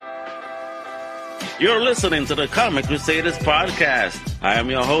You're listening to the Comic Crusaders podcast. I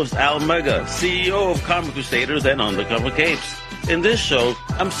am your host, Al Mega, CEO of Comic Crusaders and Undercover Capes. In this show,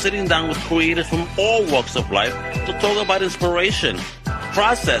 I'm sitting down with creators from all walks of life to talk about inspiration,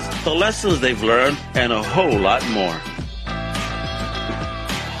 process, the lessons they've learned, and a whole lot more.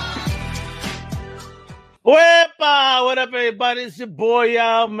 Wepa! What up, everybody? It's your boy,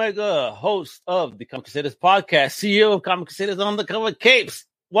 Al Mega, host of the Comic Crusaders podcast, CEO of Comic Crusaders Undercover Capes.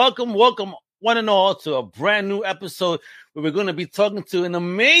 Welcome, one and all, to a brand new episode where we're going to be talking to an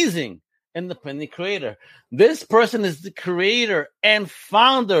amazing independent creator. This person is the creator and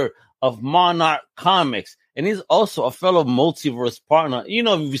founder of Monarch Comics, and he's also a fellow multiverse partner. You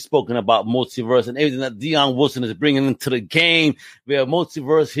know, we've spoken about multiverse and everything that Dion Wilson is bringing into the game. We have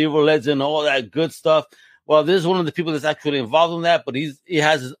multiverse, hero legend, all that good stuff. Well, this is one of the people that's actually involved in that, but he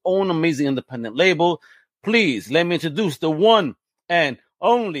has his own amazing independent label. Please let me introduce the one and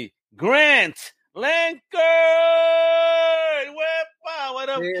only Grant Lankard. What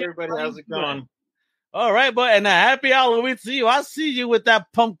up, hey, everybody? How's it going? All right, boy. And a happy Halloween to you. I see you with that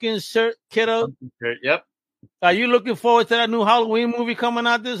pumpkin shirt, kiddo. Pumpkin shirt, yep. Are you looking forward to that new Halloween movie coming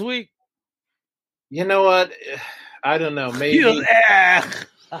out this week? You know what? I don't know. Maybe.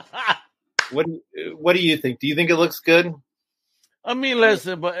 What do you think? Do you think it looks good? I mean,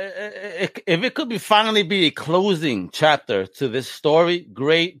 listen, but if it could finally be a closing chapter to this story,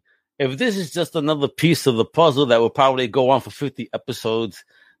 great. If this is just another piece of the puzzle that will probably go on for 50 episodes,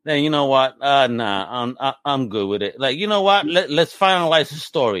 then you know what? I'm good with it. Like, you know what? Let's finalize the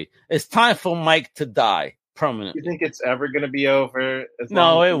story. It's time for Mike to die permanently. You think it's ever going to be over?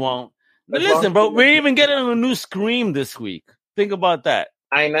 No, it won't. But listen, bro, we're even getting a new Scream this week. Think about that.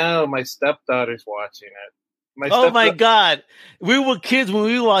 I know. My stepdaughter's watching it. My God. We were kids when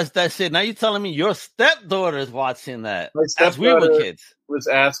we watched that shit. Now you're telling me your stepdaughter is watching that. My stepdaughter as we were kids was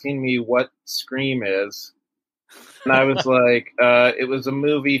asking me what Scream is. And I was like, it was a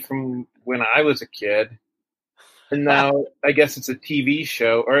movie from when I was a kid. And now I guess it's a TV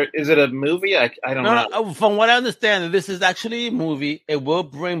show. Or is it a movie? I don't know. No, from what I understand, this is actually a movie. It will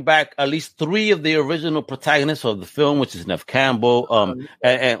bring back at least 3 of the original protagonists of the film, which is Neve Campbell,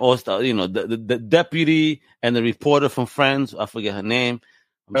 and also, you know, the deputy and the reporter from Friends. I forget her name.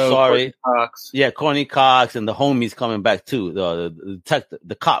 I'm sorry. Courtney Cox. Yeah, Courtney Cox, and the homies coming back too. The detective,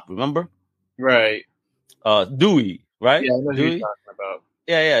 the cop, remember? Right. Dewey, right? Yeah, I know who you're talking about.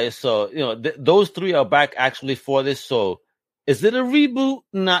 Yeah. So, you know, those 3 are back actually for this. So, is it a reboot?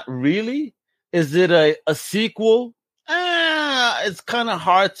 Not really. Is it a sequel? It's kind of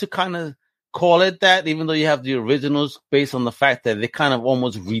hard to kind of call it that, even though you have the originals based on the fact that they're kind of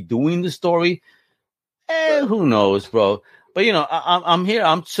almost redoing the story. Who knows, bro? But, you know, I'm here.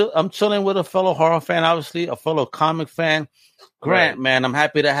 I'm chilling with a fellow horror fan, obviously, a fellow comic fan. Grant, right. Man, I'm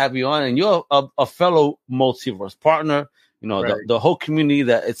happy to have you on. And you're a fellow multiverse partner. You know, right. the whole community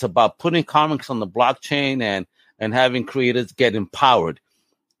that it's about putting comics on the blockchain and having creators get empowered.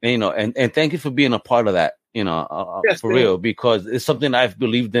 And, you know, and thank you for being a part of that, you know, yes, for real, because it's something I've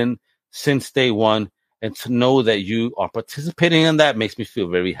believed in since day one. And to know that you are participating in that makes me feel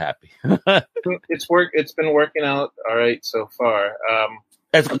very happy. It's been working out all right so far.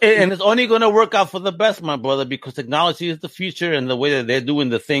 And it's only going to work out for the best, my brother, because technology is the future, and the way that they're doing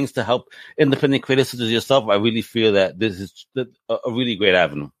the things to help independent creators such as yourself, I really feel that this is a really great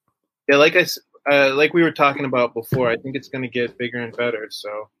avenue. Yeah, like we were talking about before, I think it's going to get bigger and better.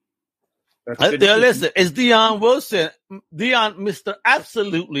 So, listen, it's Dion Wilson, Mr.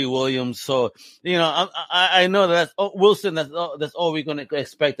 Absolutely Williams. So, you know, I know that's Wilson. That's all we're going to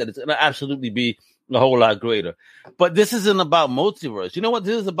expect. That it's going to absolutely be a whole lot greater. But this isn't about multiverse. You know what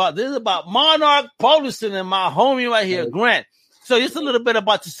this is about? This is about Monarch Publishing and my homie right here, Grant. So just a little bit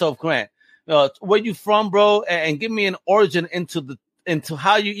about yourself, Grant. Where you from, bro? And give me an origin into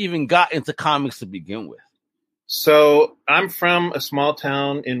how you even got into comics to begin with. So I'm from a small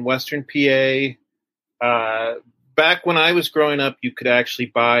town in Western PA. Back when I was growing up, you could actually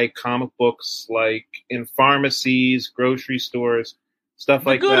buy comic books like in pharmacies, grocery stores, stuff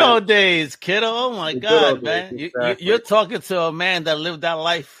like that. The good old days, kiddo. Oh, my God, man. Exactly. You're talking to a man that lived that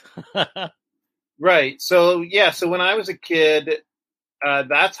life. Right. So when I was a kid,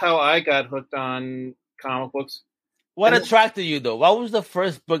 that's how I got hooked on comic books. What attracted you, though? What was the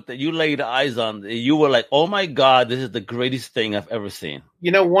first book that you laid eyes on? You were like, oh, my God, this is the greatest thing I've ever seen.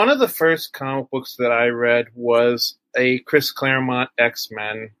 You know, one of the first comic books that I read was a Chris Claremont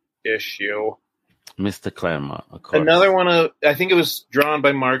X-Men issue. Mr. Claremont, of course. Another one, I think it was drawn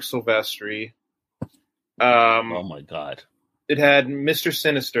by Mark Silvestri. Oh, my God. It had Mr.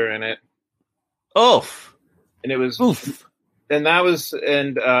 Sinister in it. Oof. And it was... Oof. And that was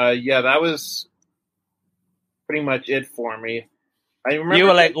pretty much it for me. I remember you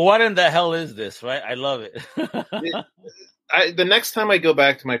were like, "What in the hell is this?" Right? I love it. The next time I go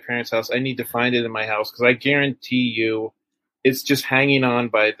back to my parents' house, I need to find it in my house because I guarantee you, it's just hanging on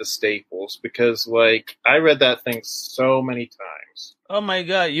by the staples. Because like I read that thing so many times. Oh my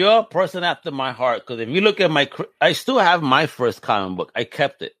God, you're a person after my heart. Because if you look at I still have my first comic book. I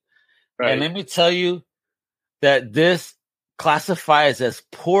kept it, Right. and let me tell you that this classifies as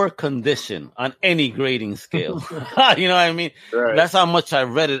poor condition on any grading scale. You know what I mean? Right. That's how much I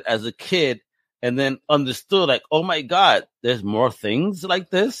read it as a kid, and then understood like, oh my God, there's more things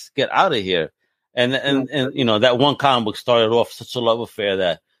like this. Get out of here. And you know, that one comic book started off such a love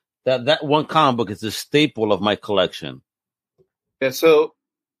affair that one comic book is a staple of my collection. Yeah. So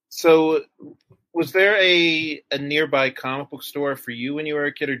was there a nearby comic book store for you when you were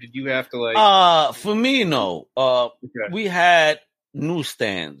a kid, or did you have to like? For me, no. Okay. We had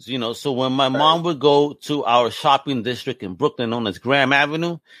newsstands, you know. So when my mom would go to our shopping district in Brooklyn, known as Graham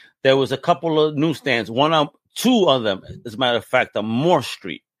Avenue, there was a couple of newsstands. Two of them, as a matter of fact, on Moore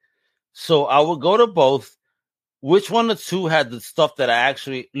Street. So I would go to both. Which one or two had the stuff that I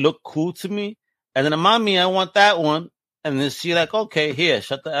actually looked cool to me? And then, mommy, I want that one. And then she like, okay, here,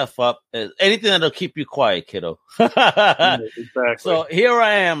 shut the F up. Anything that'll keep you quiet, kiddo. Exactly. So here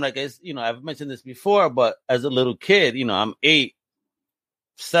I am. Like, you know, I've mentioned this before, but as a little kid, you know, I'm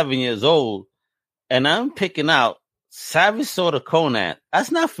 7 years old, and I'm picking out Savage Sword of Conan. That's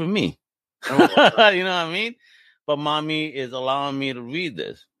not for me. Oh, you know what I mean? But mommy is allowing me to read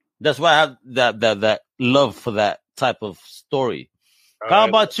this. That's why I have that love for that type of story. How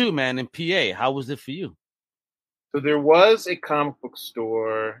about you, man, in PA? How was it for you? So there was a comic book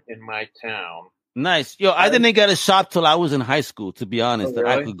store in my town. Nice. Yo, I didn't get a shop till I was in high school, to be honest, that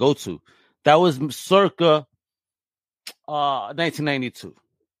I could go to. That was circa 1992.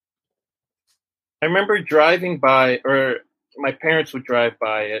 I remember driving by, or my parents would drive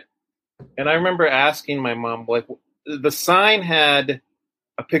by it, and I remember asking my mom, like, the sign had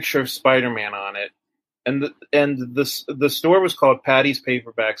a picture of Spider-Man on it, and the store was called Patty's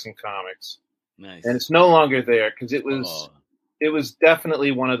Paperbacks and Comics. Nice. And it's no longer there because it was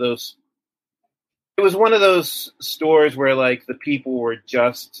definitely one of those. It was one of those stores where like the people were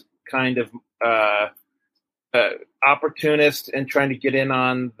just kind of opportunist and trying to get in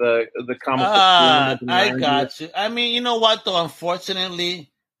on the comic book. I got you. I mean, you know what though? Unfortunately,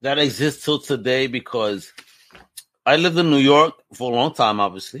 that exists till today because I lived in New York for a long time.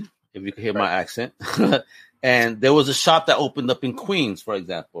 Obviously, if you can hear my accent, and there was a shop that opened up in Queens, for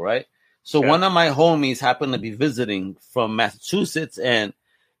example, right? So one of my homies happened to be visiting from Massachusetts, and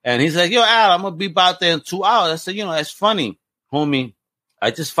he's like, "Yo, Al, I'm gonna be about there in 2 hours." I said, "You know, that's funny, homie.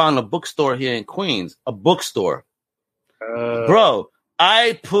 I just found a bookstore here in Queens, a bookstore, bro.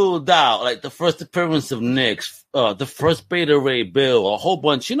 I pulled out like the first appearance of Nick's, the first Beta Ray Bill, a whole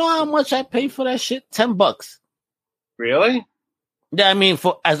bunch. You know how much I paid for that shit? $10. Really? Yeah, I mean,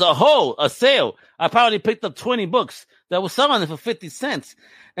 for as a whole, a sale, I probably picked up 20 books that was selling it for 50 cents.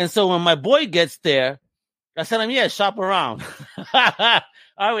 And so when my boy gets there, I said, "Yeah, shop around." I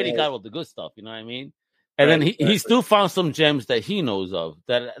already got all the good stuff, you know what I mean? And then he still found some gems that he knows of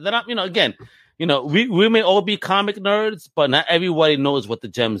that I'm, you know, again, you know, we may all be comic nerds, but not everybody knows what the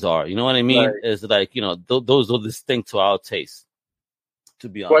gems are. You know what I mean? Right. It's like, you know, those are distinct to our taste, to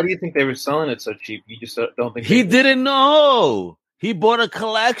be honest. Why do you think they were selling it so cheap? You just don't think he didn't know. He bought a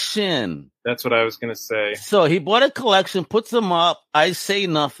collection. That's what I was going to say. So he bought a collection, puts them up. I say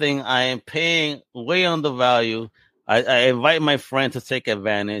nothing. I am paying way undervalue. I invite my friend to take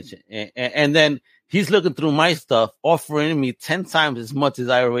advantage. And then he's looking through my stuff, offering me 10 times as much as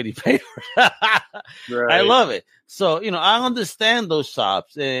I already paid for. Right. I love it. So, you know, I understand those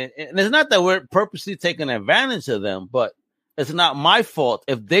shops. And it's not that we're purposely taking advantage of them, but it's not my fault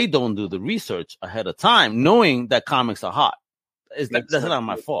if they don't do the research ahead of time, knowing that comics are hot. That's not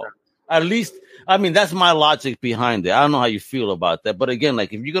my fault. At least, I mean, that's my logic behind it. I don't know how you feel about that. But again,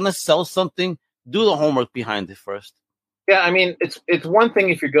 like if you're going to sell something, do the homework behind it first. Yeah, I mean, it's one thing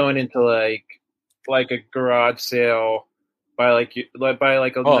if you're going into like a garage sale by a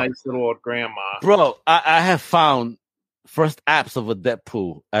nice little old grandma. Bro, I have found first apps of a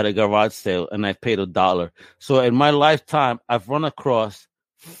Deadpool at a garage sale and I paid $1. So in my lifetime, I've run across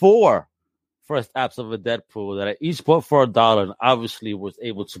 4 first apps of a Deadpool that I each bought for $1 and obviously was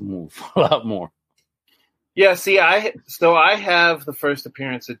able to move a lot more. Yeah, see, I have the first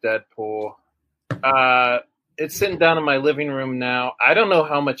appearance of Deadpool. It's sitting down in my living room now. I don't know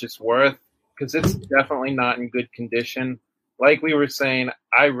how much it's worth because it's definitely not in good condition. Like we were saying,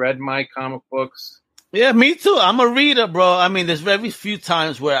 I read my comic books Yeah, me too. I'm a reader, bro. I mean, there's very few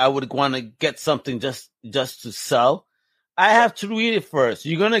times where I would want to get something just to sell. I have to read it first.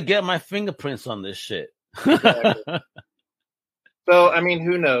 You're gonna get my fingerprints on this shit. Exactly. So, I mean,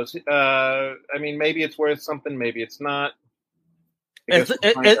 who knows? I mean, maybe it's worth something, maybe it's not.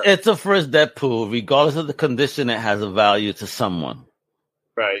 It's a first Deadpool. Regardless of the condition, it has a value to someone.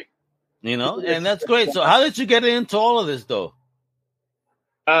 Right. You know, and that's great. So how did you get into all of this, though?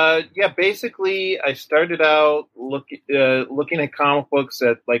 Yeah, basically, I started out looking at comic books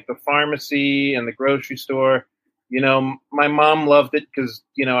at like the pharmacy and the grocery store. You know, my mom loved it because,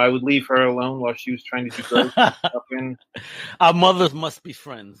 you know, I would leave her alone while she was trying to do grocery shopping. Our mothers must be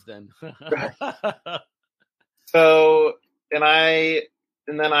friends then. So, and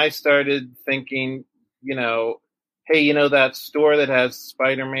then I started thinking, you know, hey, you know, that store that has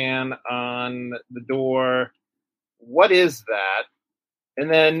Spider-Man on the door, what is that?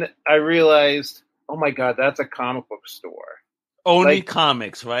 And then I realized, oh my God, that's a comic book store. Only like,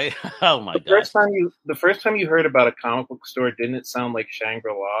 comics, right? Oh my God! The first time you heard about a comic book store, didn't it sound like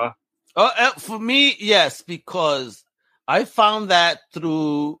Shangri-La? For me, yes, because I found that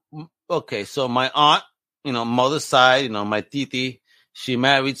through. Okay, so my aunt, you know, mother's side, you know, my titi, she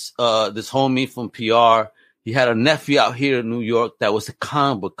married this homie from PR. He had a nephew out here in New York that was a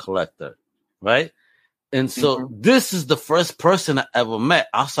comic book collector, right? And so this is the first person I ever met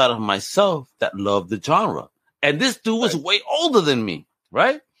outside of myself that loved the genre. And this dude was way older than me,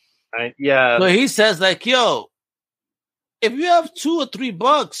 right? Yeah. So he says like, yo, if you have $2 or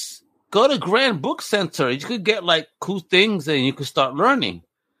 $3, go to Grand Book Center. You could get like cool things and you could start learning.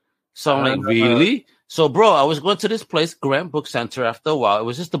 So I'm like, really? So bro, I was going to this place, Grand Book Center, after a while. It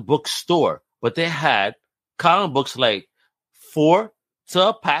was just a bookstore, but they had comic books like 4 to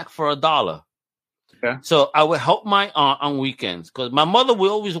a pack for $1. Okay. So I would help my aunt on weekends because my mother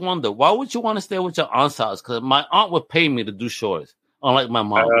would always wonder, why would you want to stay with your aunt's house? Because my aunt would pay me to do chores, unlike my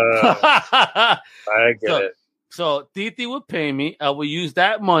mom. I get it. So Titi would pay me. I would use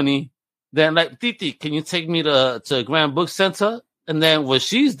that money. Then like, Titi, can you take me to Grand Book Center? And then when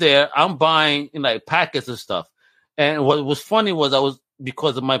she's there, I'm buying like packets of stuff. And what was funny was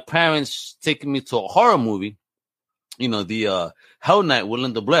because of my parents taking me to a horror movie, you know, the Hell Night with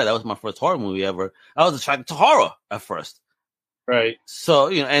Linda Blair. That was my first horror movie ever. I was attracted to horror at first. Right. So,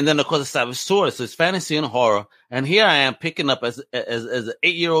 you know, and then of course, Savage Sword. So it's fantasy and horror. And here I am picking up as an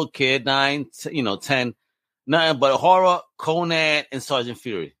 8-year-old kid, 9, 10, nothing but horror, Conan, and Sergeant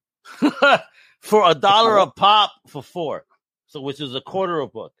Fury for $1 a pop for 4. So, which is a quarter a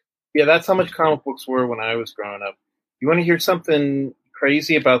book. Yeah, that's how much comic books were when I was growing up. You want to hear something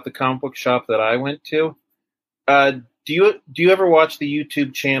crazy about the comic book shop that I went to? Do you ever watch the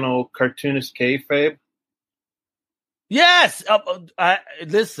YouTube channel Cartoonist Kayfabe? Yes.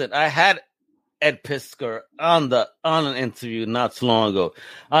 Listen, I had Ed Piskor on an interview not too long ago.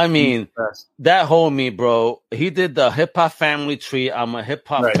 I mean, that homie, bro, he did the Hip Hop Family Tree. I'm a hip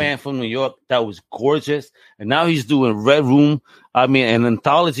hop fan from New York. That was gorgeous. And now he's doing Red Room. I mean, an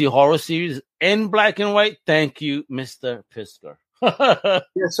anthology horror series in black and white. Thank you, Mr. Piskor.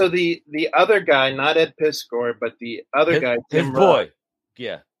 Yeah, so the other guy, not Ed Piskor, but the other guy, Tim his boy.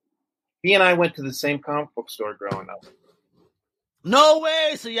 Yeah. He and I went to the same comic book store growing up. No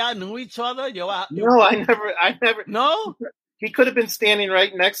way! So y'all knew each other? No, I never. No? He could have been standing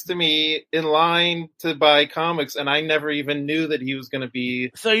right next to me in line to buy comics, and I never even knew that he was going to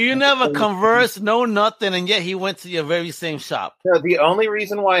be. So you never conversed, no nothing, and yet he went to your very same shop. No, the only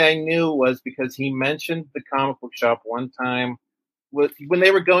reason why I knew was because he mentioned the comic book shop one time when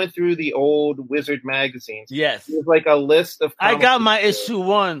they were going through the old Wizard magazines. Yes. It was like a list of I got my issue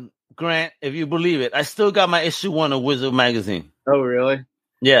 1, Grant, if you believe it. I still got my issue 1 of Wizard magazine. Oh, really?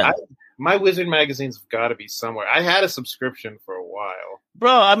 Yeah. My Wizard magazines have got to be somewhere. I had a subscription for a while.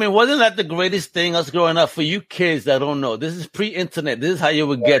 Bro, I mean, wasn't that the greatest thing us growing up? For you kids that don't know, this is pre-internet. This is how you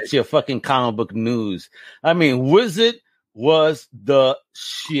would get your fucking comic book news. I mean, Wizard was the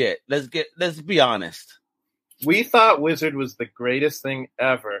shit. Let's be honest. We thought Wizard was the greatest thing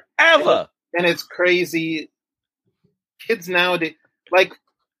ever. Ever. And it's crazy. Kids nowadays, like,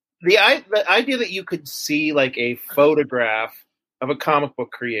 the idea that you could see like a photograph of a comic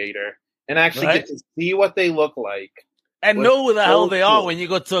book creator and actually get to see what they look like. And know who the hell they are when you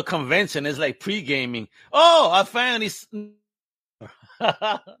go to a convention. It's like pre-gaming. Oh, I finally...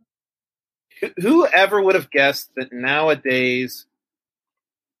 Whoever would have guessed that nowadays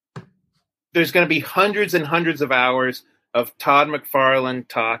there's going to be hundreds and hundreds of hours of Todd McFarlane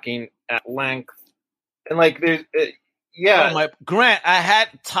talking at length. And like, there's... yeah. Oh Grant, I had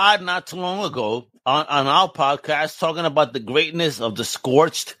Todd not too long ago on our podcast talking about the greatness of the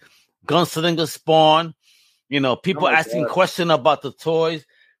Scorched Gunslinger Spawn. People asking God. questions about the toys.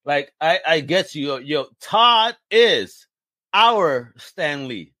 Like, I get you. Yo, Todd is our Stan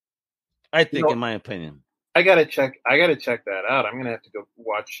Lee, I think, in my opinion. I gotta check that out. I'm gonna have to go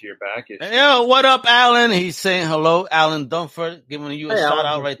watch your back issue. Yo, what up, Alan? He's saying hello, Alan Dunford, giving you a shout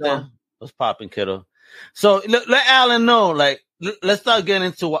out right there. What's popping, kiddo? So let Alan know, like, let's start getting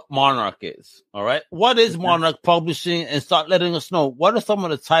into what Monarch is. All right, what is Monarch Publishing, and start letting us know what are some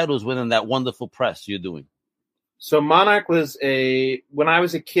of the titles within that wonderful press you're doing. So Monarch was when I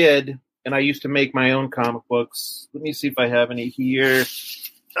was a kid, and I used to make my own comic books. Let me see if I have any here.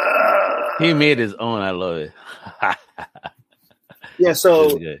 He made his own. I love it. Yeah,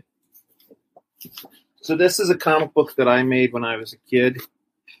 so this is a comic book that I made when I was a kid.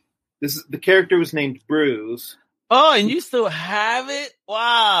 The character was named Bruce. Oh, and you still have it?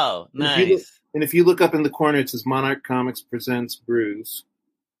 Wow, nice. If you look up in the corner, it says Monarch Comics presents Bruce.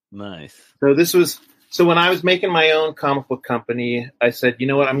 Nice. So when I was making my own comic book company, I said, you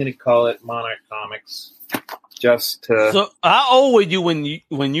know what, I'm going to call it Monarch Comics. So how old were you when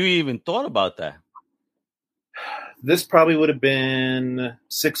you even thought about that? This probably would have been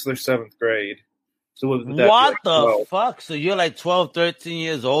 6th or 7th grade. So what the fuck? So you're like 12, 13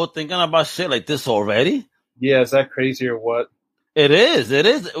 years old thinking about shit like this already? Yeah, is that crazy or what? It is.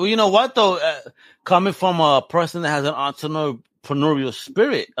 Well, you know what though? Coming from a person that has an entrepreneurial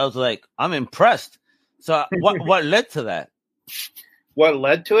spirit, I was like, I'm impressed. So what led to that? What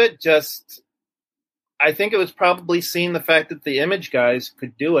led to it? I think it was probably seeing the fact that the Image guys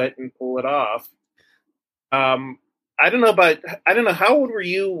could do it and pull it off. I don't know. How old were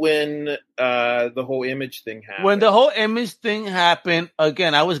you when the whole Image thing happened? When the whole Image thing happened,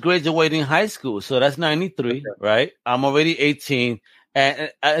 again, I was graduating high school. So that's 93, okay. Right? I'm already 18.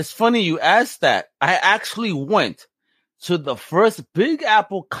 And it's funny you asked that. I actually went to the first Big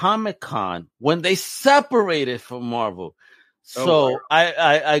Apple Comic-Con when they separated from Marvel. So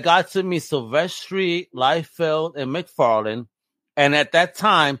I got to meet Silvestri, Liefeld, and McFarlane. And at that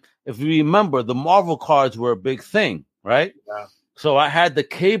time, if you remember, the Marvel cards were a big thing, right? Yeah. So I had the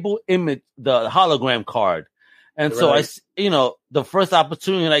Cable Image, the hologram card. And so the first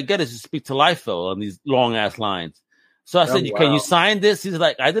opportunity I get is to speak to Liefeld on these long-ass lines. So I said, can you sign this? He's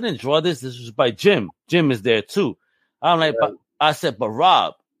like, I didn't draw this. This was by Jim. Jim is there too. I'm like, but I said, but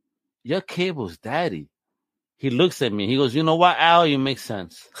Rob, you're Cable's daddy. He looks at me. He goes, you know what, Al? You make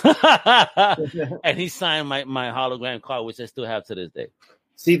sense. And he signed my hologram card, which I still have to this day.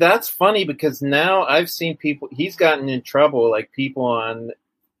 See, that's funny because now I've seen people. He's gotten in trouble, like people on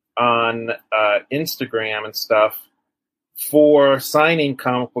Instagram and stuff, for signing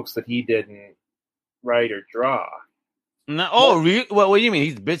comic books that he didn't write or draw. No, really? What do you mean?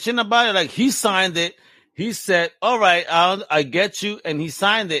 He's bitching about it? Like, he signed it. He said, all right, I get you. And he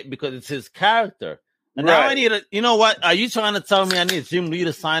signed it because it's his character. And now I need you know what? Are you trying to tell me I need Jim Lee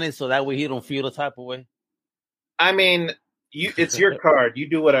to sign it so that way he don't feel the type of way? I mean, it's your card. You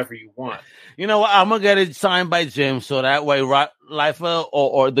do whatever you want. You know what? I'm going to get it signed by Jim so that way Liefeld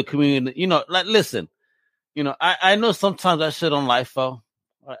or the community, like, listen, I know sometimes I shit on Liefeld.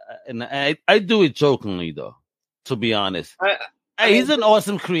 And I do it jokingly, though, to be honest. He's an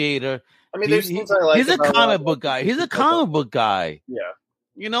awesome creator. I mean, there's things I like. He's a comic book guy. He's a comic book guy. Yeah.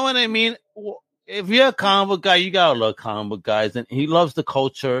 You know what I mean? If you're a comic book guy, you gotta love comic book guys, and he loves the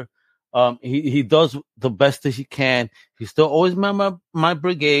culture. He does the best that he can. He still always my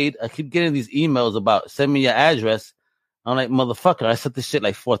brigade. I keep getting these emails about send me your address. I'm like, motherfucker, I said this shit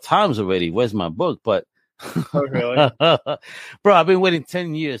like 4 times already. Where's my book? But oh, really? Bro, I've been waiting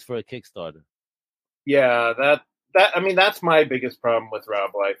 10 years for a Kickstarter. Yeah, that's my biggest problem with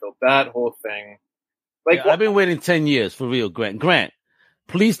Rob Liefeld. That whole thing. Like, I've been waiting 10 years for real, Grant. Grant,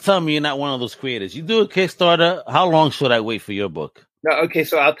 please tell me you're not one of those creators. You do a Kickstarter, how long should I wait for your book? No, okay,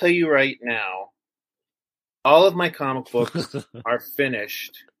 so I'll tell you right now. All of my comic books are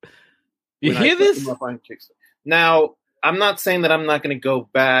finished. You hear this? Now, I'm not saying that I'm not going to go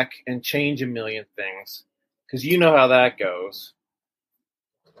back and change a million things, because you know how that goes.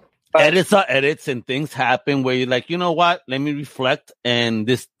 But edits are edits, and things happen where you're like, you know what? Let me reflect, and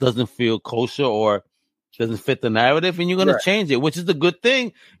this doesn't feel kosher or doesn't fit the narrative, and you're going to change it, which is the good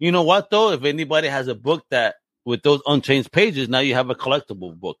thing. You know what, though? If anybody has a book that with those unchanged pages, now you have a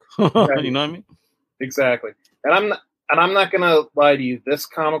collectible book. Right. You know what I mean? Exactly. And I'm not going to lie to you. This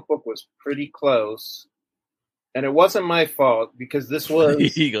comic book was pretty close. And it wasn't my fault because this was.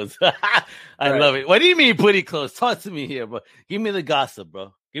 He goes, I love it. What do you mean pretty close? Talk to me here, bro. Give me the gossip,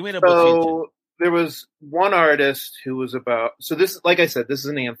 bro. Give me the So there was one artist who was about. So this, like I said, this is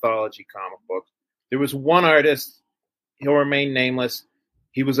an anthology comic book. There was one artist, he'll remain nameless.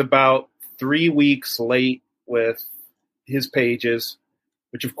 He was about 3 weeks late with his pages,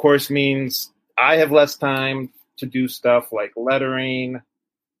 which of course means I have less time to do stuff like lettering,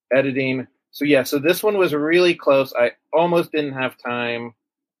 editing. So yeah, so this one was really close. I almost didn't have time.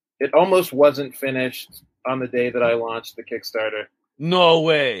 It almost wasn't finished on the day that I launched the Kickstarter. No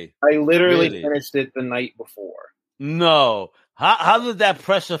way. I literally finished it the night before. No. How did that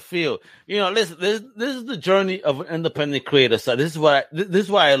pressure feel? You know, listen, this is the journey of an independent creator. So this is why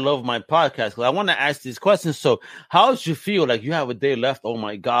I love my podcast, because I want to ask these questions. So how did you feel? Like, you have a day left. Oh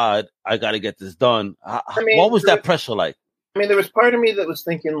my God, I got to get this done. What was that pressure like? I mean, there was part of me that was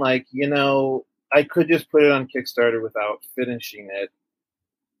thinking, like, you know, I could just put it on Kickstarter without finishing it.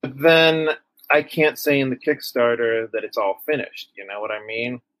 But then I can't say in the Kickstarter that it's all finished. You know what I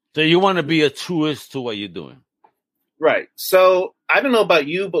mean? So you want to be a truest to what you're doing. Right. So I don't know about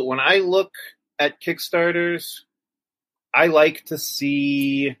you, but when I look at Kickstarters, I like to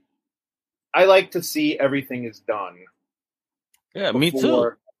see everything is done. Yeah, me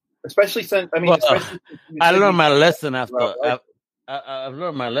too. Especially since I learned my lesson after I've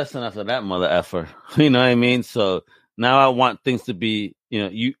learned my lesson after that mother effer. You know what I mean? So now I want things to be, you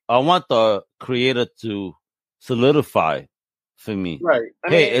know, I want the creator to solidify for me. Right.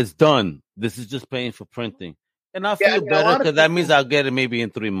 Hey, it's done. This is just paying for printing. And I feel better because that means I'll get it maybe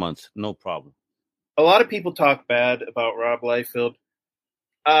in 3 months. No problem. A lot of people talk bad about Rob Liefeld.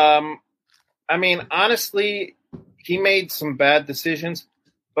 I mean, honestly, he made some bad decisions.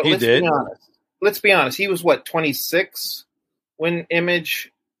 But let's be honest. He was, 26 when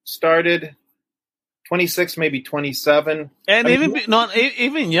Image started? 26, maybe 27. And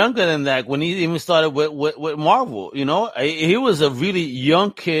even younger than that, when he even started with Marvel, you know? He was a really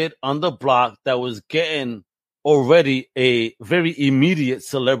young kid on the block that was getting already a very immediate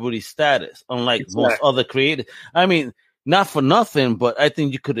celebrity status, unlike most other creators. I mean, not for nothing, but I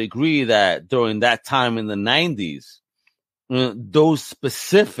think you could agree that during that time in the 90s, those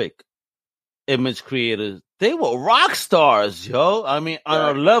specific Image creators, they were rock stars, yo. I mean,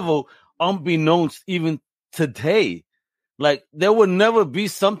 on a level unbeknownst even today. Like, there would never be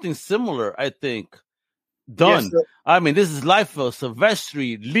something similar, I think, done. Yes, I mean, this is Liefeld,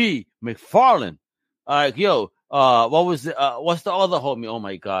 Silvestri, Lee, McFarlane. What was it? What's the other homie? Oh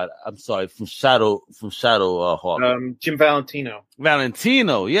my God, I'm sorry. From Shadow Hawk. Jim Valentino.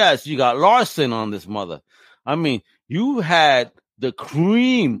 Valentino, yes. You got Larson on this mother. I mean, you had the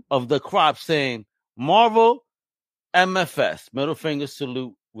cream of the crop saying, Marvel, MFS, middle finger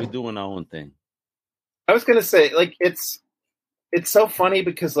salute. We're doing our own thing. I was gonna say, like, it's so funny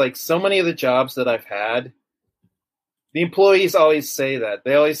because, like, so many of the jobs that I've had, the employees always say that.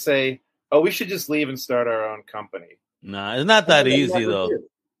 They always say, "Oh, we should just leave and start our own company." Nah, it's not that easy though.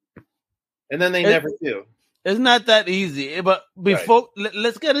 And then they never do. It's not that easy. But before,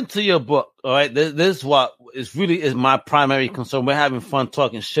 let's get into your book. All right, this is what is my primary concern. We're having fun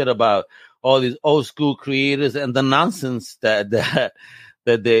talking shit about all these old school creators and the nonsense that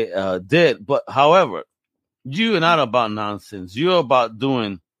they did. But however, you're not about nonsense. You're about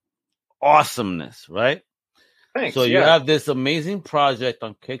doing awesomeness, right? Thanks. So you have this amazing project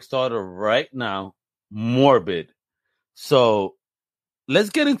on Kickstarter right now, Morbid. So let's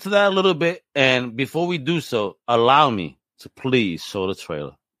get into that a little bit. And before we do so, allow me to please show the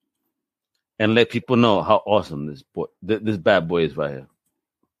trailer and let people know how awesome this bad boy is right here.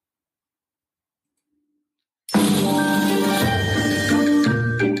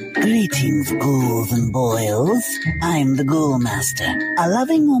 Greetings, ghouls and boils. I'm the Ghoul Master, a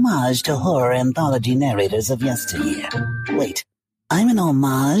loving homage to horror anthology narrators of yesteryear. Wait, I'm an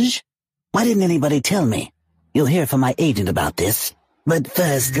homage? Why didn't anybody tell me? You'll hear from my agent about this. But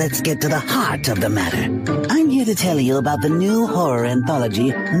first, let's get to the heart of the matter. I'm here to tell you about the new horror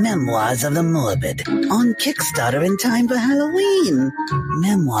anthology, Memoirs of the Morbid, on Kickstarter in time for Halloween.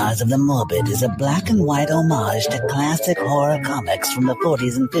 Memoirs of the Morbid is a black and white homage to classic horror comics from the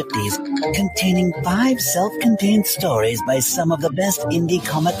 40s and 50s, containing 5 self-contained stories by some of the best indie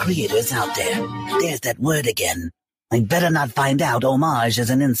comic creators out there. There's that word again. I better not find out homage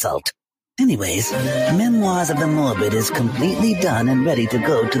is an insult. Anyways, Memoirs of the Morbid is completely done and ready to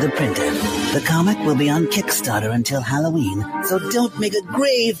go to the printer. The comic will be on Kickstarter until Halloween, so don't make a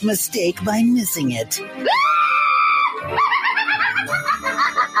grave mistake by missing it.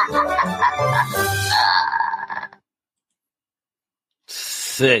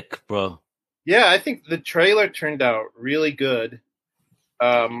 Sick, bro. Yeah, I think the trailer turned out really good.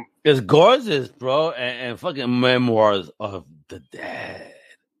 It's gorgeous, bro, and fucking Memoirs of the Dead.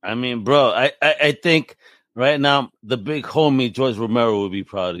 I mean, bro, I think right now the big homie George Romero would be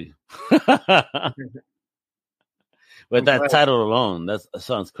proud of you. with that Right. title alone. That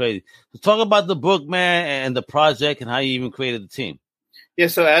sounds crazy. So talk about the book, man, and the project and how you even created the team. Yeah,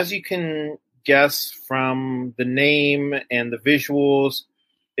 so as you can guess from the name and the visuals,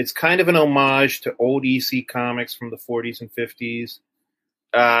 it's kind of an homage to old EC comics from the 40s and 50s.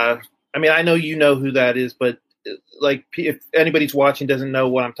 I mean, I know you know who that is, but like if anybody's watching doesn't know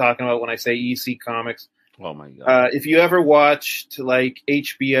what I'm talking about when I say EC comics. Oh my god! If you ever watched like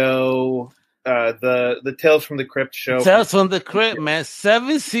HBO, the Tales from the Crypt show, Tales from the Crypt, man,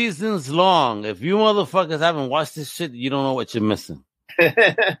 7 seasons long. If you motherfuckers haven't watched this shit, you don't know what you're missing.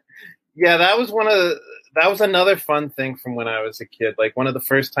 Yeah, that was another fun thing from when I was a kid. Like one of the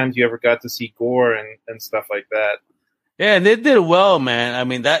first times you ever got to see gore and stuff like that. Yeah, and they did well, man. I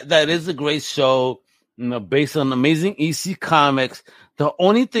mean, that is a great show, you know, based on amazing EC comics. The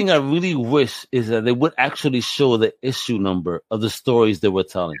only thing I really wish is that they would actually show the issue number of the stories they were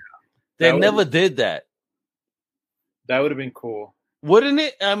telling. They never did that. That would have been cool. Wouldn't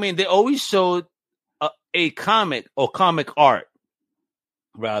it? I mean, they always showed a comic or comic art,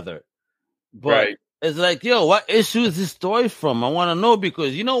 rather. But right. It's like, yo, what issue is this story from? I want to know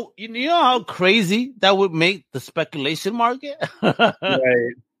because you know how crazy that would make the speculation market.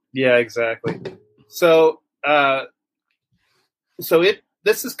 Right. Yeah, exactly. So,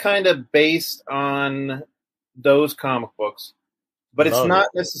 this is kind of based on those comic books, but it's not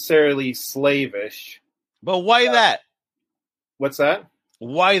necessarily slavish. But why that? What's that?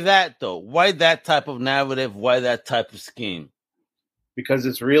 Why that though? Why that type of narrative? Why that type of scheme? Because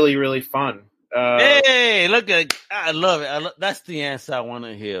it's really, really fun. Hey, look at it. I love it. That's the answer I want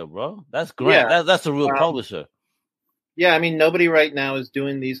to hear, bro. That's great. Yeah. That's a real publisher. Yeah, I mean, nobody right now is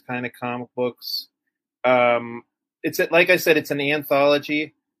doing these kind of comic books. It's like I said, it's an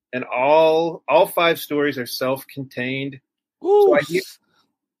anthology, and all 5 stories are self-contained. Ooh. So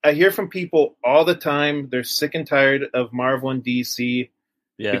I hear from people all the time they're sick and tired of Marvel and DC.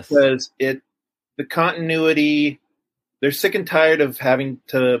 Yes. Because the continuity. They're sick and tired of having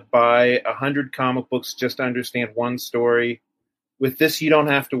to buy 100 comic books just to understand one story. With this, you don't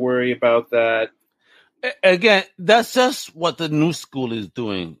have to worry about that. Again, that's just what the new school is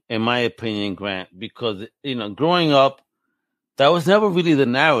doing, in my opinion, Grant, because, you know, growing up, that was never really the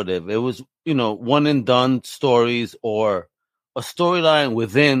narrative. It was, you know, one and done stories or a storyline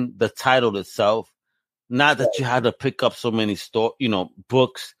within the title itself. Not that you had to pick up so many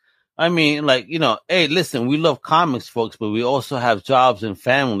books. I mean, like, you know, hey, listen, we love comics, folks, but we also have jobs and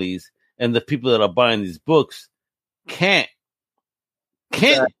families, and the people that are buying these books can't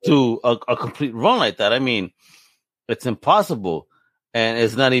do a complete run like that. I mean, it's impossible, and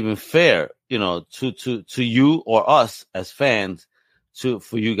it's not even fair, you know, to you or us as fans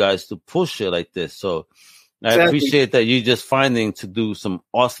for you guys to push it like this. So I appreciate that you're just finding to do some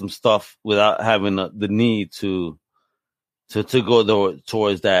awesome stuff without having the need to go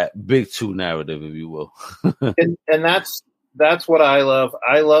towards that big 2 narrative, if you will. and that's what I love.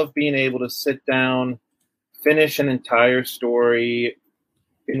 I love being able to sit down, finish an entire story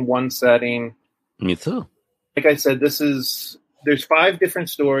in one setting. Me too. Like I said, there's 5 different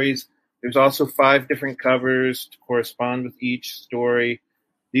stories. There's also 5 different covers to correspond with each story.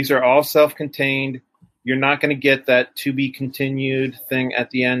 These are all self-contained. You're not going to get that to be continued thing at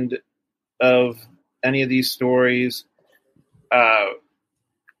the end of any of these stories.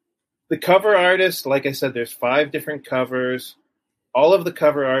 The cover artist, like I said, there's 5 different covers. All of the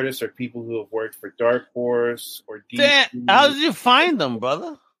cover artists are people who have worked for Dark Horse or DC. Damn, how did you find them,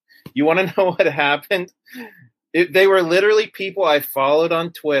 brother? You want to know what happened? They were literally people I followed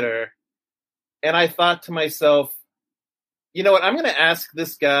on Twitter, and I thought to myself, you know what? I'm going to ask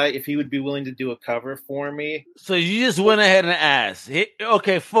this guy if he would be willing to do a cover for me. So you just went ahead and asked.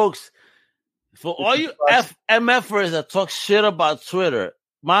 Okay, folks, for all you MFers that talk shit about Twitter,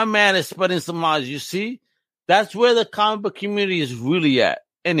 my man is spreading some lies. You see? That's where the comic book community is really at.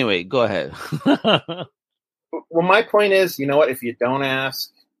 Anyway, go ahead. Well, my point is, you know what? If you don't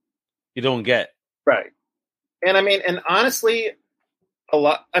ask, you don't get. Right. And I mean, and honestly,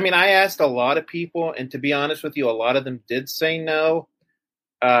 I asked a lot of people, and to be honest with you, a lot of them did say no.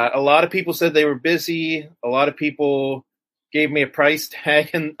 A lot of people said they were busy. A lot of people gave me a price tag,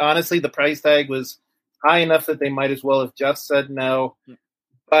 and honestly, the price tag was high enough that they might as well have just said no.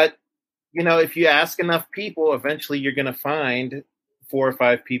 But, you know, if you ask enough people, eventually you're going to find 4 or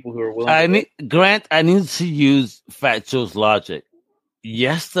 5 people who are willing Grant, I need to use Fat Joe's logic.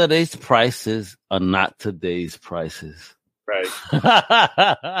 Yesterday's prices are not today's prices. Right.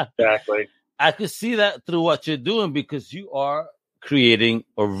 Exactly. I could see that through what you're doing because you are creating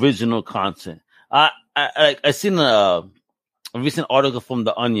original content. I seen a recent article from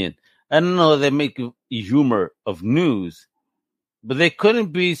The Onion, I don't know they make humor of news, but they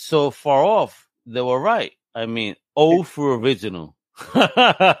couldn't be so far off. They were right. I mean, for original.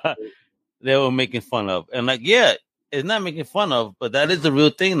 They were making fun of. And like, yeah, it's not making fun of, but that is the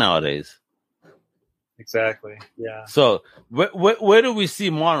real thing nowadays. Exactly. Yeah. So where do we see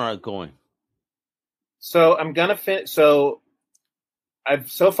Monarch going? So I'm gonna So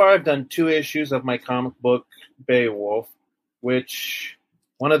I've done 2 issues of my comic book Beowulf, which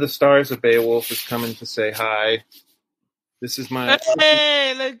one of the stars of Beowulf is coming to say hi. This is my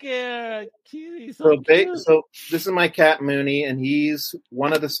look here, kitty. So this is my cat Mooney, and he's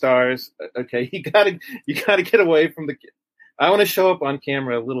one of the stars. Okay, you gotta get away from the. I want to show up on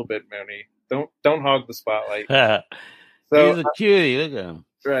camera a little bit, Mooney. Don't hog the spotlight. So he's a cutie. Look at him.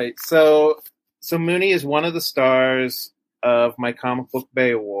 Right. So Mooney is one of the stars of my comic book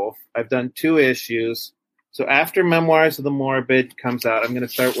Beowulf. I've done 2 issues. So after Memoirs of the Morbid comes out, I'm going to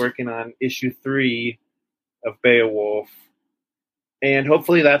start working on issue 3 of Beowulf. And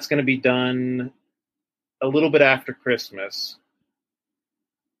hopefully that's going to be done a little bit after Christmas.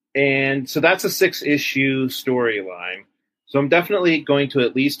 And so that's a 6-issue storyline. So I'm definitely going to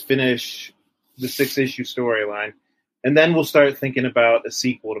at least finish the 6-issue storyline. And then we'll start thinking about a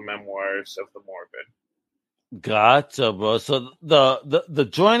sequel to Memoirs of the Morbid. Gotcha, bro. So the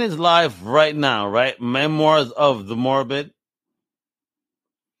joint is live right now, right? Memoirs of the Morbid.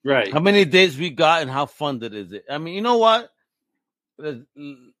 Right. How many days we got and how funded is it? I mean, you know what?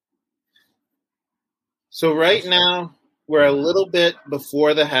 So right now, we're a little bit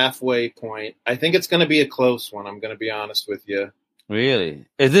before the halfway point. I think it's going to be a close one, I'm going to be honest with you. Really?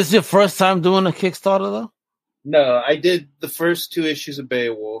 Is this your first time doing a Kickstarter, though? No, I did the first 2 issues of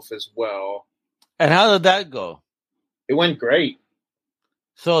Beowulf as well. And how did that go? It went great.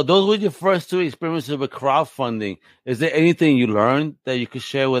 So those were your first 2 experiences with crowdfunding. Is there anything you learned that you could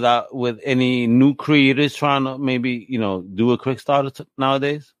share with any new creators trying to maybe, do a Kickstarter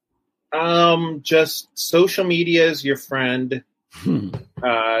nowadays? Just social media is your friend.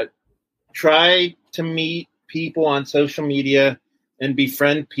 Try to meet people on social media and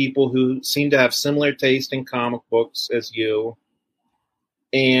befriend people who seem to have similar taste in comic books as you.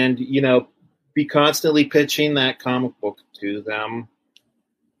 And, be constantly pitching that comic book to them.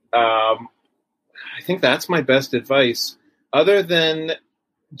 I think that's my best advice. Other than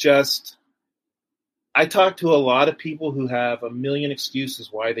just, I talk to a lot of people who have a million excuses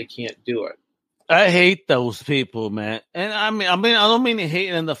why they can't do it. I hate those people, man. And I mean, I don't mean to hate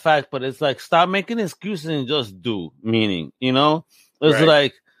in the fact, but it's like, stop making excuses and just do. Meaning, it's Right.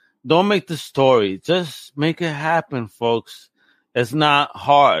 like, don't make the story. Just make it happen, folks. It's not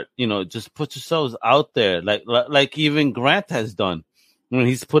hard. Just put yourselves out there. Like even Grant has done. When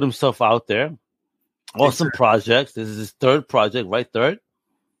he's put himself out there. Awesome projects. This is his 3rd project, right? 3rd?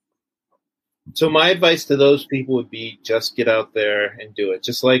 So my advice to those people would be just get out there and do it.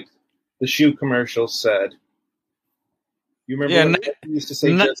 Just like the shoe commercial said. You remember when they used to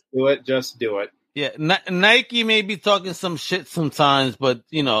say, just do it. Yeah, Nike may be talking some shit sometimes, but,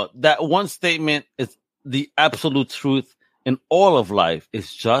 that one statement is the absolute truth in all of life.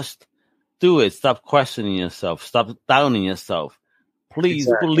 It's just do it. Stop questioning yourself. Stop doubting yourself. Please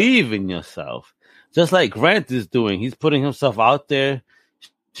believe in yourself. Just like Grant is doing. He's putting himself out there,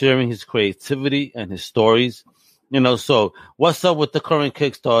 sharing his creativity and his stories. So what's up with the current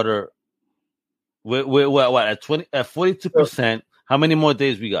Kickstarter? We're what, at 42%? How many more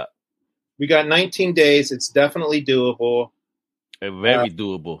days we got? We got 19 days. It's definitely doable. Very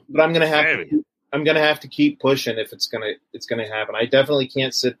doable. But I'm gonna have to keep pushing if it's gonna happen. I definitely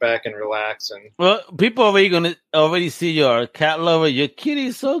can't sit back and relax. And well, people are already see your cat lover. Your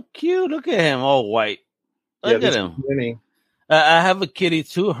kitty's so cute. Look at him, all white. Look at him. I have a kitty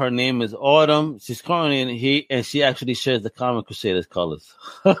too. Her name is Autumn. She's currently in heat, and she actually shares the Comic Crusaders colors,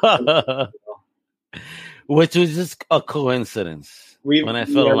 which was just a coincidence when I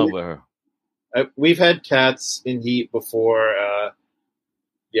fell in love with her. We've had cats in heat before.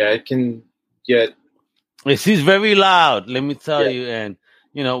 It can get. She's very loud, let me tell you, and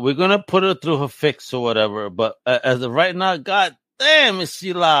we're gonna put her through her fix or whatever. But as of right now, God damn, is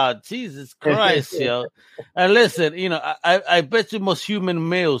she loud? Jesus Christ, yo! And listen, I bet you most human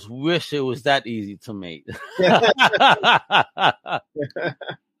males wish it was that easy to mate.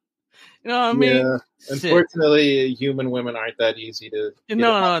 You know what I mean? Yeah. Unfortunately, human women aren't that easy to.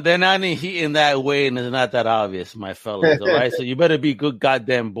 No, they're not in heat in that way, and it's not that obvious, my fellas. All right, so you better be good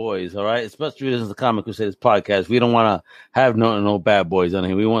goddamn boys. All right, especially this is the Comic Crusaders podcast. We don't want to have no bad boys on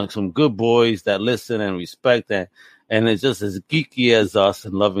here. We want some good boys that listen and respect and it's just as geeky as us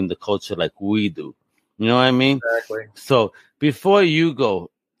and loving the culture like we do. You know what I mean? Exactly. So before you go,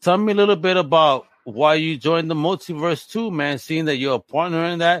 tell me a little bit about why you joined the multiverse too, man. Seeing that you're a partner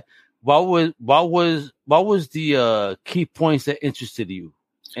in that, what was the key points that interested you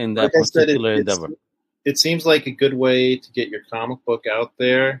in that particular endeavor? It seems like a good way to get your comic book out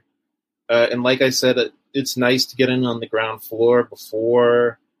there, and like I said, it's nice to get in on the ground floor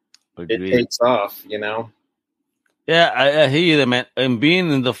before it takes off. You know. Yeah, I hear you there, man. And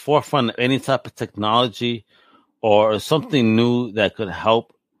being in the forefront of any type of technology or something new that could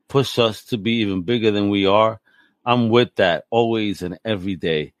help push us to be even bigger than we are, I'm with that always and every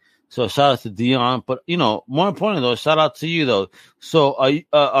day. So shout out to Dion, but more importantly though, shout out to you though. So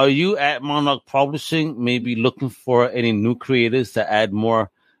are you at Monarch Publishing maybe looking for any new creators to add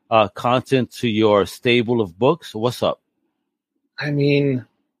more content to your stable of books? What's up? I mean,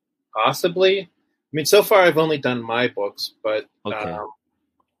 possibly. I mean, so far I've only done my books, but okay.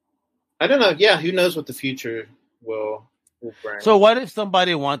 I don't know. Yeah, who knows what the future will bring. So what if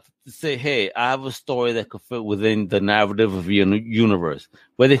somebody wanted to say, hey, I have a story that could fit within the narrative of your universe?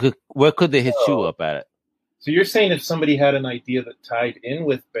 Where could they hit you up at it? So you're saying if somebody had an idea that tied in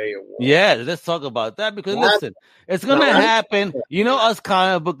with Beowulf? Yeah, let's talk about that because listen, it's going to happen. Us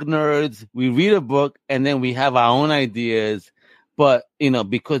comic book nerds, we read a book and then we have our own ideas. But,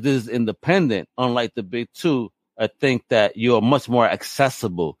 because this is independent, unlike the big two, I think that you are much more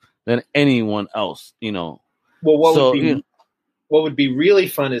accessible than anyone else, Well, what would be really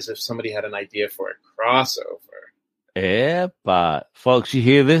fun is if somebody had an idea for a crossover. Yeah, but folks, you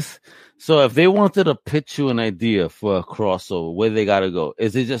hear this? So if they wanted to pitch you an idea for a crossover, where they got to go?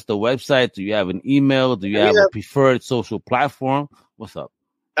 Is it just the website? Do you have an email? Do you have a preferred social platform? What's up?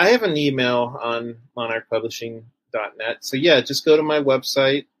 I have an email on monarchpublishing.net. So yeah, just go to my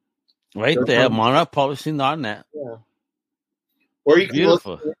website. Right there, monarchpublishing.net. Yeah. Or you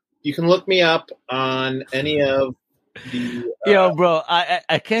can look me up on any of the Yo, bro,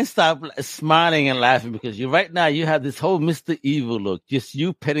 I can't stop smiling and laughing because right now you have this whole Mr. Evil look, just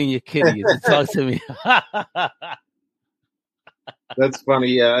you petting your kitty to talk to me. That's funny.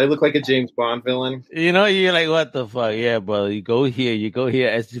 Yeah, I look like a James Bond villain. You're like, what the fuck? Yeah, brother, you go here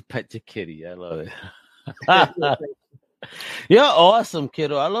as you pet your kitty. I love it. You're awesome,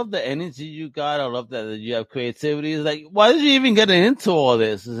 kiddo. I love the energy you got. I love that you have creativity. It's like, why did you even get into all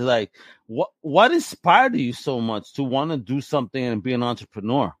this? It's like, what inspired you so much to want to do something and be an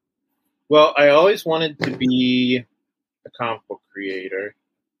entrepreneur? Well, I always wanted to be a comic book creator.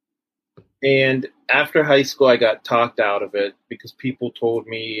 And after high school, I got talked out of it because people told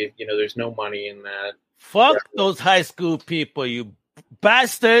me, there's no money in that. Fuck those high school people, you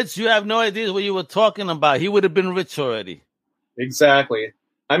bastards. You have no idea what you were talking about. He would have been rich already. Exactly.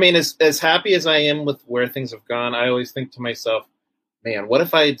 I mean, as happy as I am with where things have gone, I always think to myself, man, what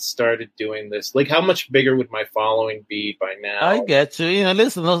if I had started doing this? Like, how much bigger would my following be by now? I get you.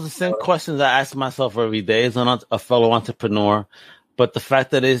 Listen, those are the same questions I ask myself every day as a fellow entrepreneur. But the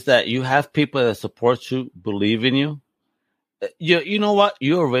fact is that you have people that support you, believe in you. You know what?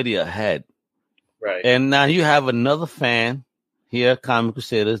 You're already ahead. Right. And now you have another fan here, Comic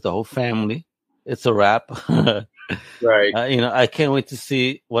Crusaders, the whole family. It's a wrap. Right. I can't wait to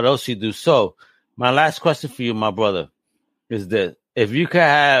see what else you do. So my last question for you, my brother, is this. If you could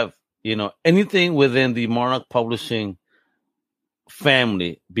have, anything within the Monarch Publishing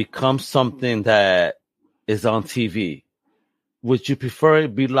family become something that is on TV, would you prefer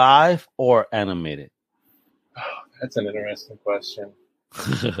it be live or animated? Oh, that's an interesting question.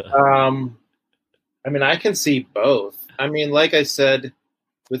 I mean, I can see both. I mean, like I said,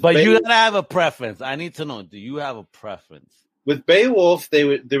 but you gotta have a preference. I need to know. Do you have a preference? With Beowulf, there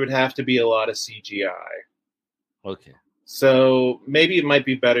would have to be a lot of CGI. Okay. So maybe it might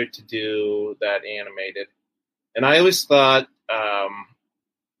be better to do that animated. And I always thought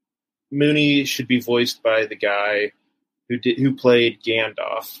Mooney should be voiced by the guy who played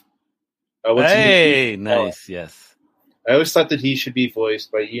Gandalf. Hey, nice, yes. I always thought that he should be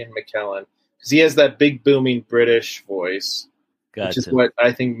voiced by Ian McKellen because he has that big booming British voice, which is what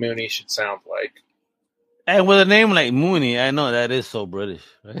I think Mooney should sound like. And with a name like Mooney, I know that is so British,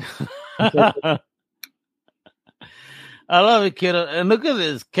 right? I love it, kiddo. And look at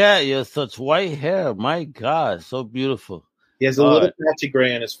this cat. You have such white hair. My God, so beautiful. He has a little patchy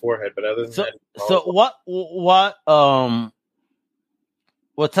gray on his forehead, but other than that. So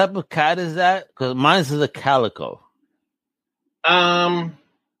what type of cat is that? Because mine is a calico.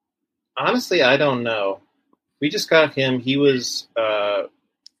 Honestly, I don't know. We just got him. He was a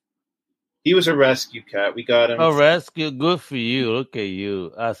rescue cat. We got him. A rescue? Good for you. Look at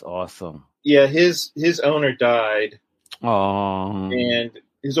you. That's awesome. Yeah, his owner died. Oh. And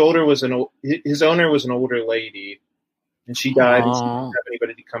his owner was an older lady, and she died, and she didn't Oh. have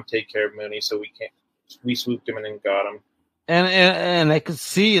anybody to come take care of Mooney, so we swooped him in and got him. And I could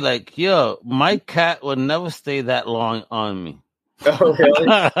see like, yo, my cat would never stay that long on me. Oh,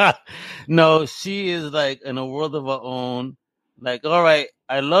 really? No, she is like in a world of her own. Like, all right,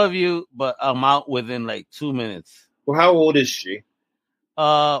 I love you, but I'm out within like 2 minutes. Well, how old is she?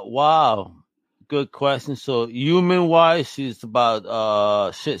 Wow. Good question. So human wise, she's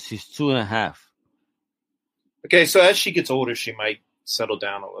about she's 2.5. Okay, so as she gets older, she might settle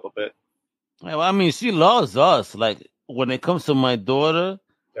down a little bit. Well, I mean, she loves us. Like when it comes to my daughter,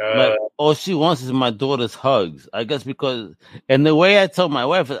 like all she wants is my daughter's hugs. I guess because, and the way I tell my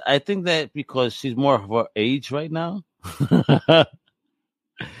wife, I think that because she's more of her age right now.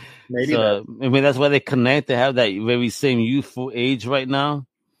 Maybe So, I mean, that's why they connect. They have that very same youthful age right now.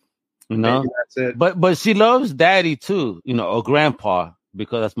 You know, maybe that's it. but she loves daddy too. You know, or grandpa,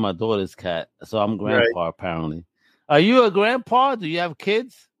 because that's my daughter's cat. So I'm grandpa apparently. Are you a grandpa? Do you have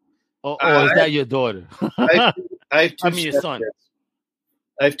kids, or is that your daughter? I have two. I mean, your son. Kids.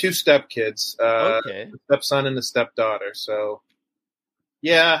 I have 2 stepkids. Okay. A stepson and a stepdaughter. So,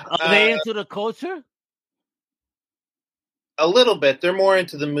 yeah. Are they into the culture? A little bit. They're more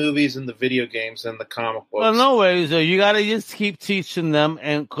into the movies and the video games than the comic books. Well, no worries. You gotta just keep teaching them,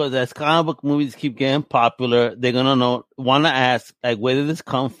 and because as comic book movies keep getting popular, they're gonna want to ask like, where did this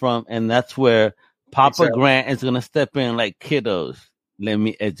come from? And that's where Papa Grant is gonna step in, like, kiddos. Let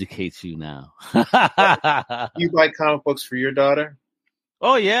me educate you now. You buy comic books for your daughter?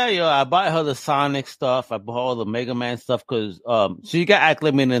 Oh yeah, yo! I buy her the Sonic stuff. I bought all the Mega Man stuff because she got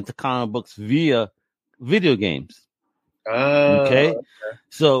acclimated into comic books via video games. Okay,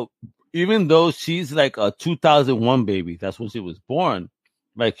 so even though she's like a 2001 baby, that's when she was born.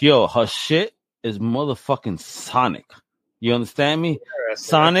 Like, yo, her shit is motherfucking Sonic. You understand me?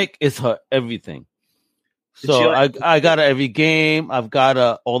 Sonic is her everything. So I got her every game. I've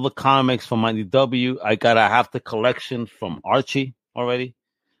got all the comics from IDW. I got half the collection from Archie already.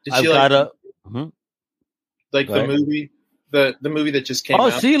 Did she like the movie, the movie that just came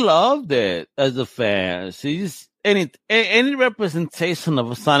out? Oh, she loved it as a fan. She's any representation of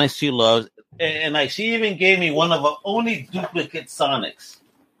a Sonic she loves, and like she even gave me one of her only duplicate Sonics.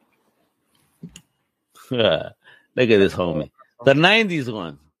 Yeah, look at this homie, the '90s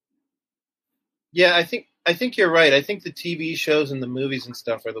one. Yeah, I think you're right. I think the TV shows and the movies and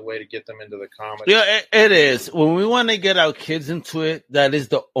stuff are the way to get them into the comics. Yeah, it is. When we want to get our kids into it, that is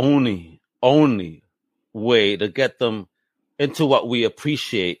the only way to get them into what we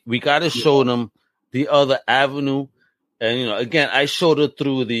appreciate. We got to show them the other avenue. And, you know, again, I showed her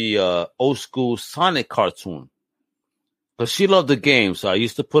through the old school Sonic cartoon. Because she loved the game. So I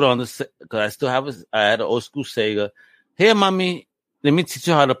used to put on because I still I had an old school Sega. Here, mommy, let me teach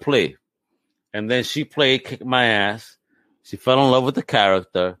you how to play. And then she played, kicked my ass. She fell in love with the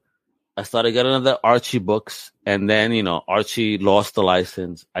character. I started getting other Archie books. And then, you know, Archie lost the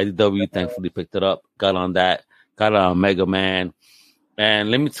license. IDW thankfully picked it up. Got on that. Got on Mega Man.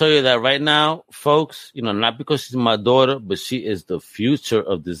 And let me tell you that right now, folks, you know, not because she's my daughter, but she is the future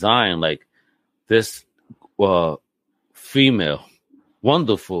of design. Like this female,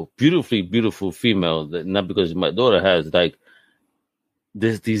 wonderful, beautifully beautiful female, that not because my daughter has like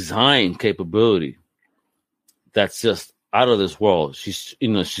this design capability that's just out of this world. She's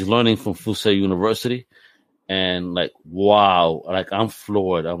learning from Fusei University, and like, wow, like I'm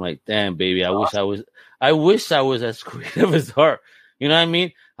floored. I'm like, damn, baby, I wish I was as creative as her. You know what I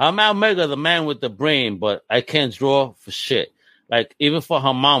mean? I'm Omega, the man with the brain, but I can't draw for shit. Like, even for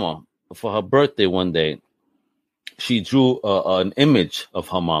her mama, for her birthday one day, she drew an image of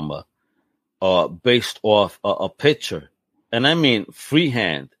her mama based off a picture. And I mean,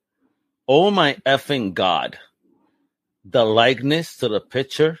 freehand. Oh my effing God. The likeness to the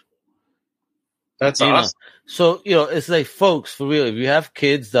picture. That's awesome. So, it's like, folks, for real, if you have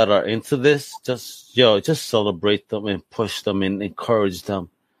kids that are into this, just celebrate them and push them and encourage them.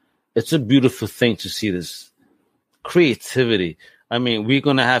 It's a beautiful thing to see this creativity. I mean, we're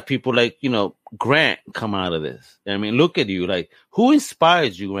going to have people like, Grant come out of this. I mean, look at you. Like, who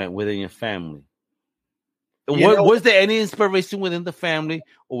inspired you, Grant, within your family? Was there any inspiration within the family,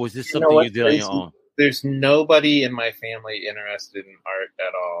 or was this something you did on your own? There's nobody in my family interested in art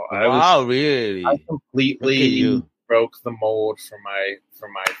at all. Wow, really? I completely broke the mold for my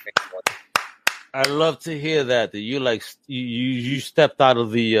family. I love to hear that you stepped out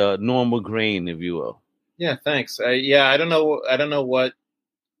of the normal grain, if you will. Yeah, thanks. I don't know what.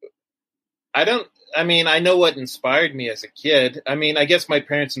 I know what inspired me as a kid. I mean, I guess my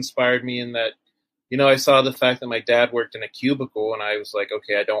parents inspired me in that, I saw the fact that my dad worked in a cubicle, and I was like,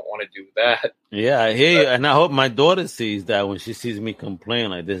 okay, I don't want to do that. Yeah, I hear you, and I hope my daughter sees that when she sees me complain.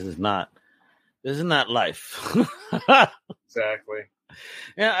 Like, this is not life. Exactly.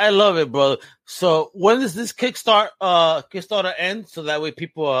 Yeah, I love it, brother. So when does this Kickstarter end? So that way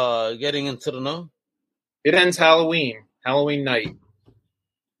people are getting into the know. It ends Halloween night.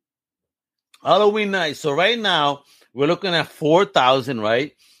 Halloween night. So right now we're looking at 4,000,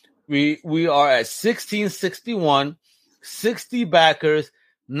 right? We are at 1661, 60 backers,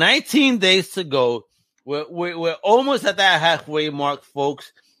 19 days to go. We're almost at that halfway mark,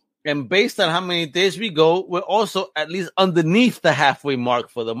 folks. And based on how many days we go, we're also at least underneath the halfway mark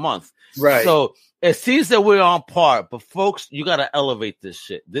for the month. Right. So it seems that we're on par. But folks, you got to elevate this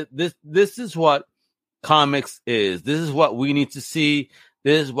shit. This is what comics is. This is what we need to see.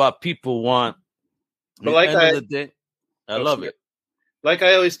 This is what people want. But like I love it. Like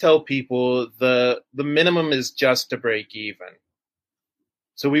I always tell people, the minimum is just to break even.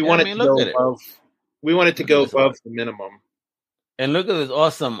 So we want it to go above. We want it to go above the minimum. And look at this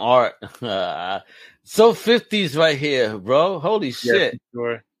awesome art. So 50s right here, bro. Holy shit.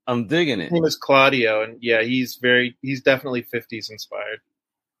 Sure. I'm digging it. His name is Claudio, and yeah, he's definitely 50s inspired.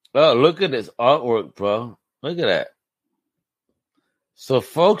 Oh, look at this artwork, bro. Look at that. So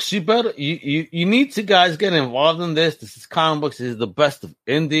folks, you need to guys get involved in this. This is comic books. This is the best of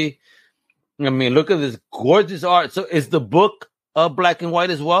indie. I mean, look at this gorgeous art. So is the book black and white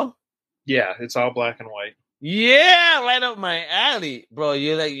as well? Yeah, it's all black and white. Yeah, right up my alley, bro.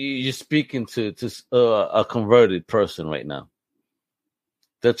 You're speaking to a converted person right now.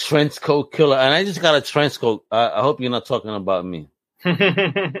 The trench coat killer, and I just got a trench coat. I hope you're not talking about me.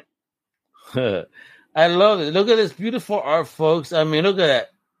 I love it. Look at this beautiful art, folks. I mean, look at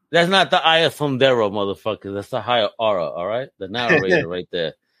that. That's not the Eye of Fundero, motherfucker. That's the higher aura, all right? The narrator right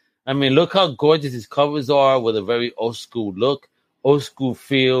there. I mean, look how gorgeous his covers are with a very old school look, old school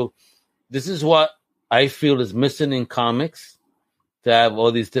feel. This is what I feel is missing in comics, to have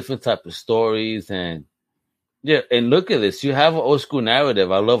all these different type of stories. And yeah, and look at this. You have an old school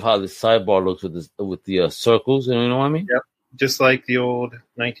narrative. I love how the sidebar looks with the circles. You know what I mean? Yep. Just like the old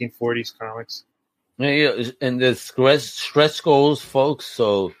 1940s comics. Yeah, and there's stretch goals, folks.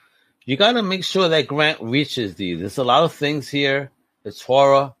 So you got to make sure that Grant reaches these. There's a lot of things here. It's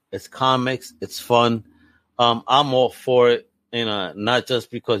horror. It's comics. It's fun. I'm all for it. Not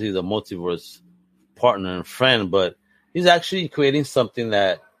just because he's a multiverse partner and friend, but he's actually creating something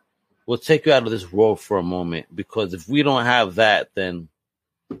that will take you out of this world for a moment. Because if we don't have that, then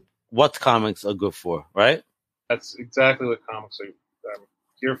what comics are good for, right? That's exactly what comics are here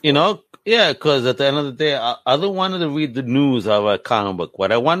for. Yeah, because at the end of the day, I don't want to read the news of a comic book.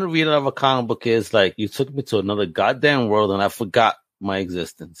 What I want to read out of a comic book is like, you took me to another goddamn world and I forgot my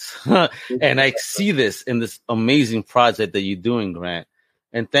existence. And I see this in this amazing project that you're doing, Grant.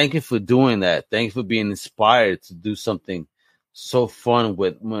 And thank you for doing that. Thank you for being inspired to do something so fun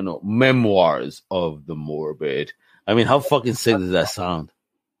with, memoirs of the morbid. I mean, how fucking sick does that sound?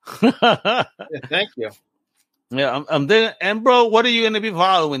 Yeah, thank you. Yeah, I'm there. And bro, what are you going to be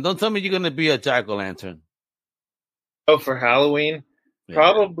following? Don't tell me you're going to be a jack-o'-lantern. Oh, for Halloween? Yeah.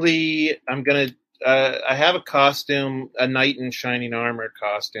 Probably I'm going to, I have a costume, a knight in shining armor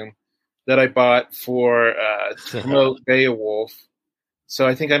costume that I bought to promote Beowulf. So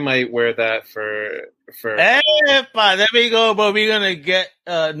I think I might wear that for. Hey, there we go, bro. We're gonna get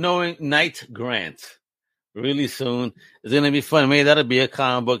knowing Knight Grant really soon. It's gonna be fun. Maybe that'll be a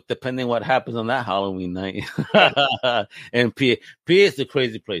comic book, depending what happens on that Halloween night. And PA is the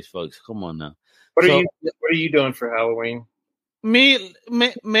crazy place, folks. Come on now. What are you doing for Halloween?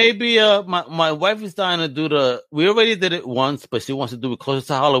 Maybe my wife is dying to do we already did it once, but she wants to do it closer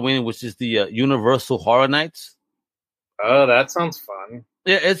to Halloween, which is the Universal Horror Nights. Oh, that sounds fun.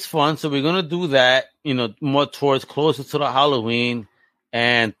 Yeah, it's fun. So we're going to do that, more towards closer to the Halloween.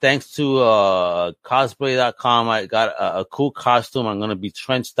 And thanks to cosplay.com, I got a cool costume. I'm going to be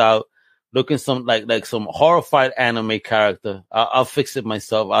trenched out, looking like some horrified anime character. I'll fix it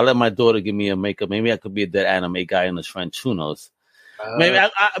myself. I'll let my daughter give me a makeup. Maybe I could be a dead anime guy in the trench. Who knows? Maybe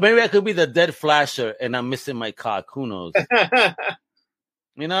I could be the dead flasher and I'm missing my cock. Who knows?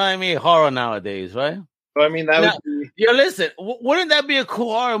 You know what I mean? Horror nowadays, right? Well, I mean, that would be... Yeah, listen, wouldn't that be a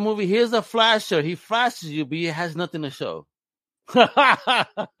cool horror movie? Here's a flasher. He flashes you, but he has nothing to show. Yeah,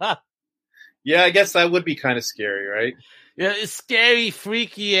 I guess that would be kind of scary, right? Yeah, it's scary,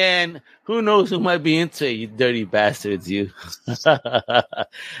 freaky, and who knows who might be into it, you dirty bastards, you.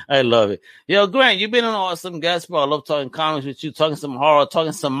 I love it. Yo, Grant, you've been an awesome guest, bro. I love talking comics with you, talking some horror,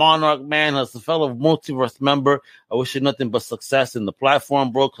 talking some Monarch, man. As a fellow multiverse member, I wish you nothing but success in the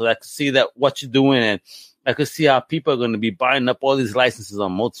platform, bro, because I can see that what you're doing, and I can see how people are going to be buying up all these licenses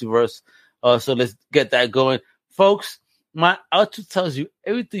on Multiverse. So let's get that going. Folks, my outro tells you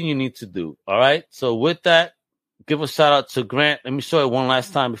everything you need to do, all right? So with that, give a shout out to Grant. Let me show it one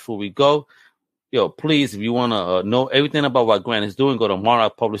last time before we go. Yo, please, if you want to know everything about what Grant is doing, go to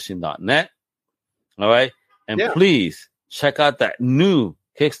monarchpublishing.net. All right? And please check out that new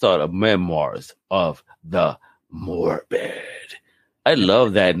Kickstarter, Memoirs of the Morbid. I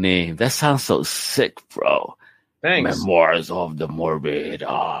love that name. That sounds so sick, bro. Thanks. Memoirs of the Morbid.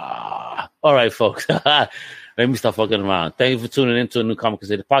 All right, folks. Let me stop fucking around. Thank you for tuning in to a new Comic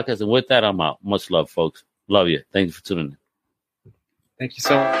Crusader podcast. And with that, I'm out. Much love, folks. Love you. Thank you for tuning in. Thank you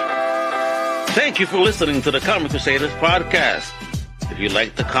so much. Thank you for listening to the Comic Crusaders podcast. If you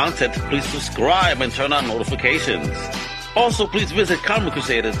like the content, please subscribe and turn on notifications. Also, please visit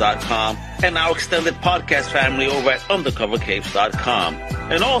ComicCrusaders.com and our extended podcast family over at UndercoverCapes.com.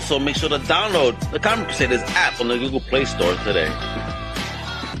 And also, make sure to download the Comic Crusaders app on the Google Play Store today.